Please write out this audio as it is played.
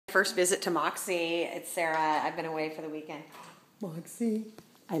First visit to Moxie. It's Sarah. I've been away for the weekend. Moxie.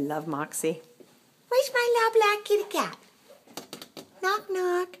 I love Moxie. Where's my little black kitty cat? Knock,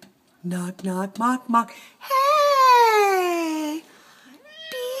 knock. Knock, knock, mock, mock. Hey!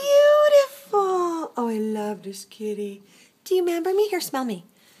 Beautiful. Oh, I love this kitty. Do you remember me? Here, smell me.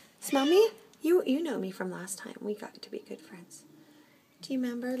 Smell me? You know me from last time. We got to be good friends. Do you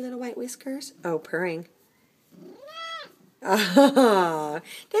remember little white whiskers? Oh, purring. Oh,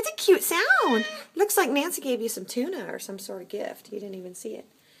 that's a cute sound. Looks like Nancy gave you some tuna or some sort of gift. You didn't even see it.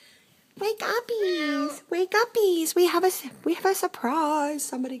 Wake uppies. Wake uppies. We have a surprise.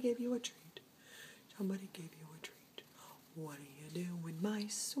 Somebody gave you a treat. Somebody gave you a treat. What are you doing, my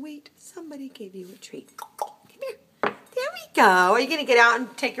sweet? Somebody gave you a treat. Come here. There we go. Are you going to get out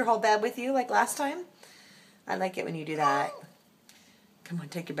and take your whole bed with you like last time? I like it when you do that. Come on,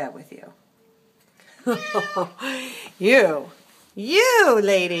 take your bed with you. You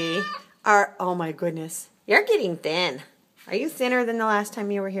lady are, oh my goodness, you're getting thin. Are you thinner than the last time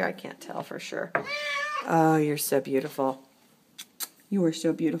you were here? I can't tell for sure. Oh, you're so beautiful. You are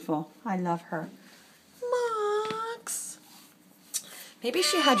so beautiful. I love her. Mox. Maybe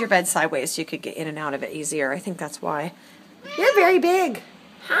she had your bed sideways so you could get in and out of it easier. I think that's why. You're very big.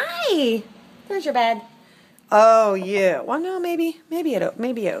 Hi. There's your bed. Oh, you. Well, no, maybe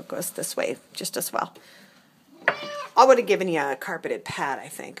it goes this way just as well. I would have given you a carpeted pad, I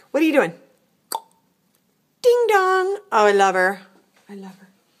think. What are you doing? Ding dong. Oh, I love her. I love her.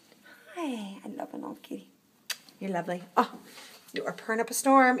 Hi. I love an old kitty. You're lovely. Oh, you are purring up a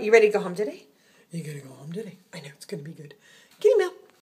storm. You ready to go home today? You gotta go home today. I know, it's gonna be good. Kitty meow.